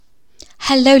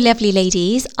Hello, lovely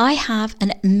ladies. I have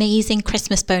an amazing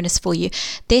Christmas bonus for you.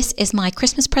 This is my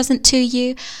Christmas present to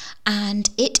you, and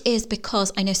it is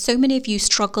because I know so many of you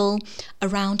struggle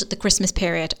around the Christmas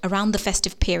period, around the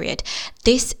festive period.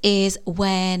 This is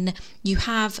when you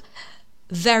have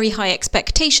very high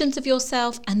expectations of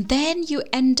yourself, and then you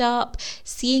end up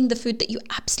seeing the food that you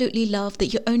absolutely love, that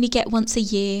you only get once a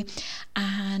year,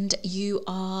 and you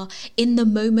are in the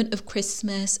moment of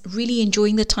Christmas, really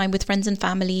enjoying the time with friends and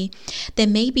family. There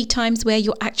may be times where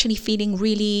you're actually feeling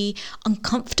really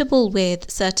uncomfortable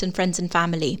with certain friends and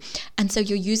family, and so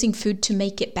you're using food to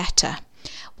make it better.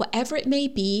 Whatever it may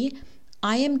be,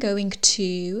 I am going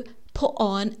to put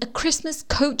on a Christmas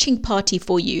coaching party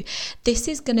for you. This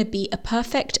is going to be a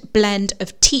perfect blend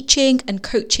of teaching and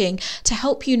coaching to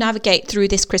help you navigate through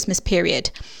this Christmas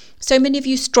period. So many of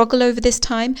you struggle over this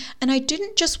time, and I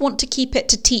didn't just want to keep it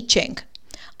to teaching.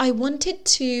 I wanted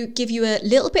to give you a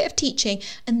little bit of teaching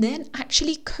and then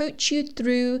actually coach you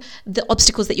through the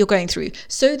obstacles that you're going through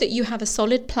so that you have a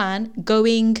solid plan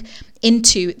going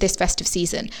into this festive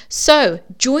season. So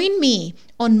join me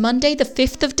on Monday, the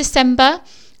 5th of December,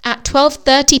 at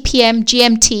 12:30 p.m.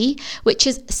 GMT, which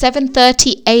is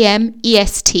 7:30 a.m.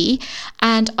 EST,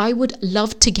 and I would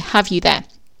love to have you there.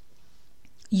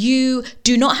 You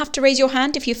do not have to raise your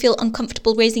hand if you feel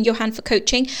uncomfortable raising your hand for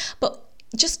coaching, but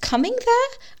just coming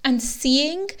there and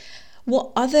seeing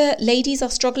what other ladies are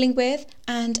struggling with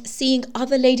and seeing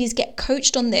other ladies get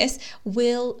coached on this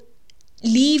will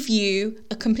leave you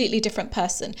a completely different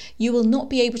person. You will not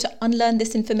be able to unlearn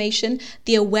this information.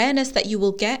 The awareness that you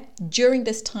will get during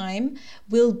this time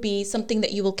will be something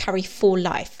that you will carry for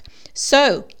life.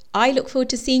 So I look forward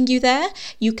to seeing you there.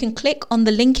 You can click on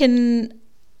the link in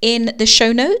the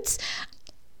show notes.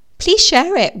 Please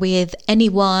share it with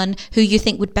anyone who you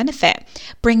think would benefit.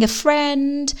 Bring a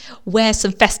friend, wear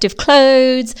some festive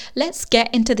clothes. Let's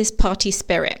get into this party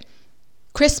spirit.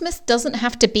 Christmas doesn't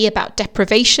have to be about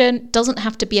deprivation, doesn't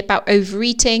have to be about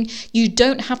overeating. You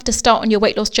don't have to start on your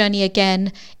weight loss journey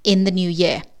again in the new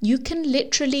year. You can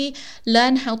literally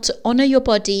learn how to honor your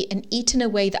body and eat in a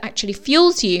way that actually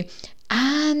fuels you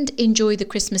and enjoy the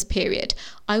Christmas period.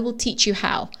 I will teach you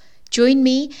how. Join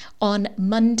me on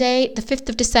Monday, the 5th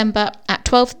of December at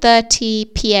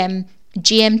 12:30 p.m.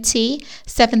 GMT,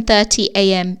 7:30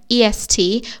 a.m.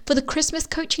 EST for the Christmas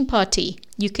coaching party.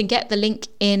 You can get the link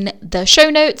in the show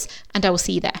notes, and I will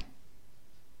see you there.